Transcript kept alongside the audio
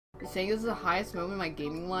saying this is the highest moment in my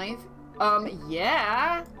gaming life?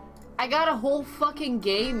 Yeah. I got a whole fucking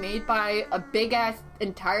game made by a big-ass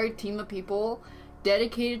entire team of people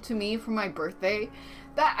dedicated to me for my birthday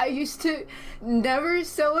that I used to never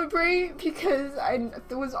celebrate because I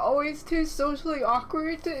was always too socially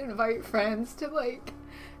awkward to invite friends to, like,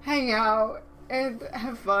 hang out and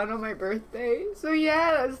have fun on my birthday. So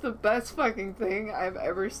yeah, that's the best fucking thing I've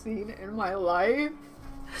ever seen in my life.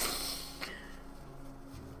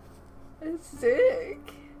 It's sick.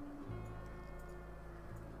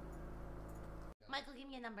 Michael, give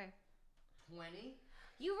me a number. 20?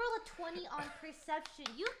 You roll a 20 on perception.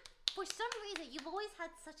 You, for some reason, you've always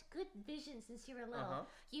had such good vision since you were little.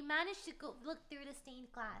 You managed to go look through the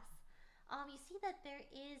stained glass. You see that there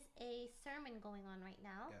is a sermon going on right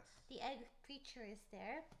now. Yes. The egg preacher is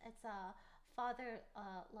there. It's Father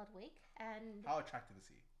Ludwig, and How attractive is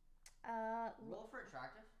he? Roll for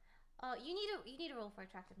attractive? you need a roll for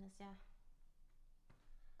attractiveness, yeah.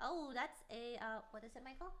 Oh, that's a what is it,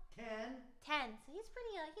 Michael? 10. 10. So he's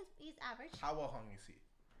pretty he's average. How well hung is he?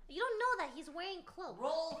 You don't know that he's wearing clothes.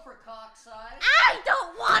 Roll for cock size. I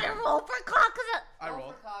don't want to roll for cock. I Roll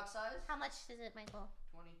rolled. for cock size. How much is it, Michael?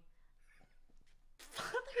 20.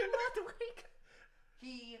 Father Ludwig.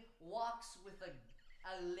 He walks with a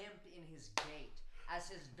limp in his gait as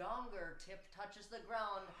his donger tip touches the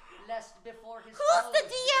ground, lest before his Who's the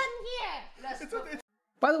toes- DM here? Lest before-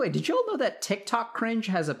 By the way, did y'all know that TikTok Cringe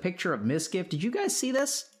has a picture of Mizkif? Did you guys see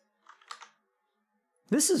this?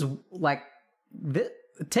 This is like...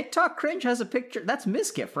 TikTok Cringe has a picture... That's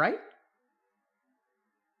Mizkif, right?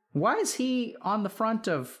 Why is he on the front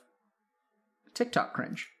of TikTok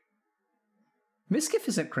Cringe? Mizkif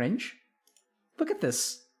isn't cringe. Look at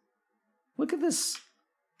this. Look at this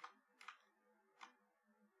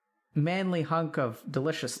manly hunk of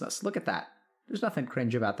deliciousness. Look at that. There's nothing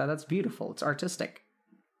cringe about that. That's beautiful. It's artistic.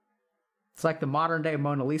 It's like the modern day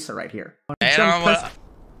Mona Lisa right here. Jump left.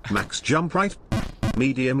 Max jump right.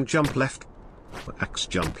 Medium jump left. Max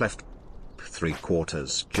jump left.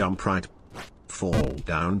 3/4 jump right. Fall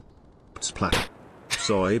down. Splat.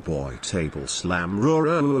 Soy boy table slam.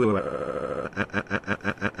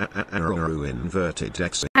 Inverted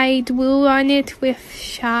X. I drew on it with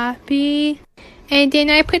Sharpie. And then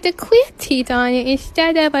I put the quick teeth on it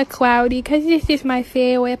instead of a cloudy, because this is my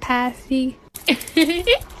favorite pasty.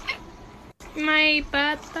 My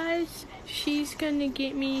butt buzz, she's gonna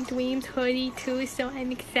get me Dreams hoodie too, so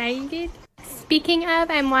I'm excited. Speaking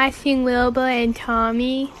of, I'm watching Wilbur and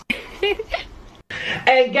Tommy.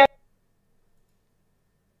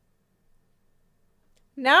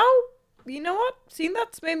 Now, you know what? Seeing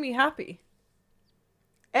that's made me happy.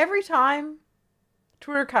 Every time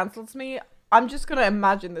Twitter cancels me, I'm just gonna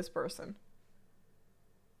imagine this person.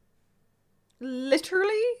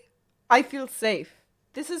 Literally, I feel safe.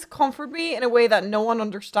 This has comforted me in a way that no one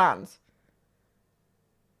understands.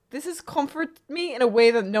 This has comforted me in a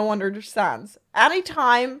way that no one understands.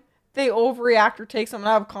 Anytime they overreact or take something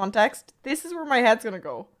out of context, this is where my head's gonna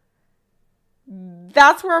go.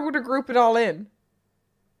 That's where I'm gonna group it all in.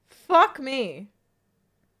 Fuck me.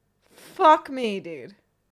 Fuck me, dude.